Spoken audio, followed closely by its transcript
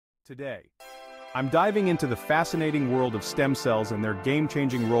Today, I'm diving into the fascinating world of stem cells and their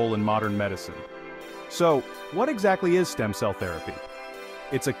game-changing role in modern medicine. So, what exactly is stem cell therapy?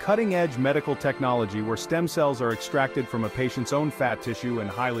 It's a cutting-edge medical technology where stem cells are extracted from a patient's own fat tissue and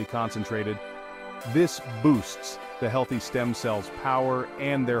highly concentrated. This boosts the healthy stem cells' power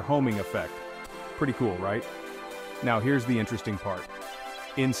and their homing effect. Pretty cool, right? Now here's the interesting part.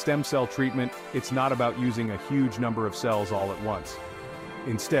 In stem cell treatment, it's not about using a huge number of cells all at once.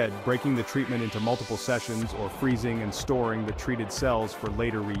 Instead, breaking the treatment into multiple sessions or freezing and storing the treated cells for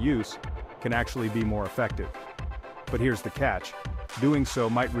later reuse can actually be more effective. But here's the catch. Doing so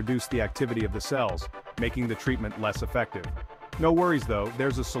might reduce the activity of the cells, making the treatment less effective. No worries though,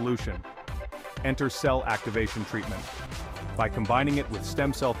 there's a solution. Enter cell activation treatment. By combining it with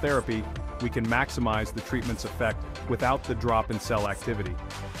stem cell therapy, we can maximize the treatment's effect without the drop in cell activity.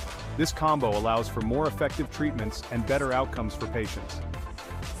 This combo allows for more effective treatments and better outcomes for patients.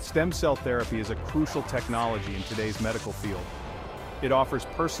 Stem cell therapy is a crucial technology in today's medical field. It offers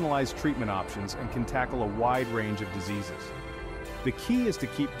personalized treatment options and can tackle a wide range of diseases. The key is to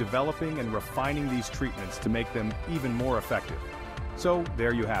keep developing and refining these treatments to make them even more effective. So,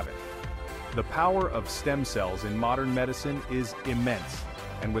 there you have it. The power of stem cells in modern medicine is immense,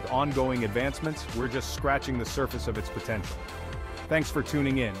 and with ongoing advancements, we're just scratching the surface of its potential. Thanks for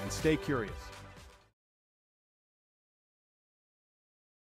tuning in, and stay curious.